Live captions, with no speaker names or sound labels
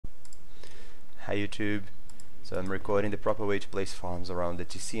Hi YouTube. So I'm recording the proper way to place farms around the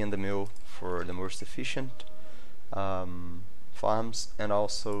TC and the mill for the most efficient farms and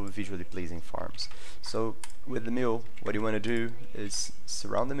also visually pleasing farms. So with the mill, what you want to do is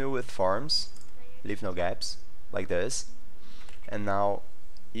surround the mill with farms, leave no gaps, like this, and now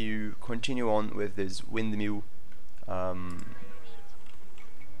you continue on with this windmill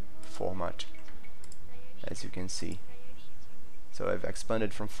format, as you can see. So I've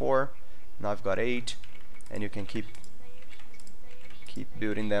expanded from 4, now I've got 8, and you can keep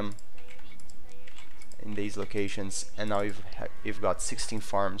building them in these locations, and now you've got 16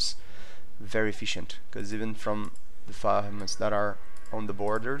 farms. Very efficient, because even from the farms that are on the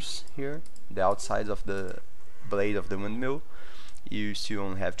borders here, the outsides of the blade of the windmill, you still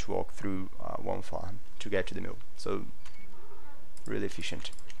only have to walk through one farm to get to the mill. So really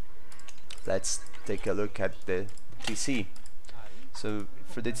efficient. Let's take a look at the TC. So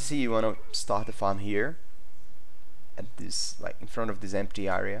for the TC, you want to start the farm here at this, like in front of this empty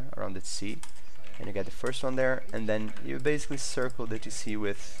area around the TC, and you get the first one there, and then you basically circle the TC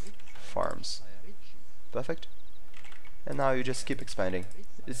with farms. Perfect. And now you just keep expanding.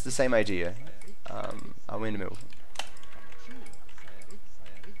 It's the same idea. A windmill,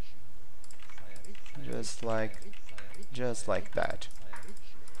 just like that,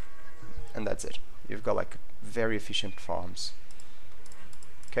 and that's it. You've got like very efficient farms.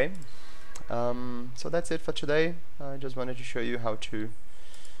 Okay, so that's it for today. I just wanted to show you how to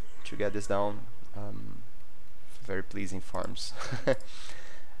get this down. Very pleasing farms.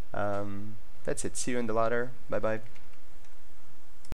 That's it. See you in the ladder. Bye bye.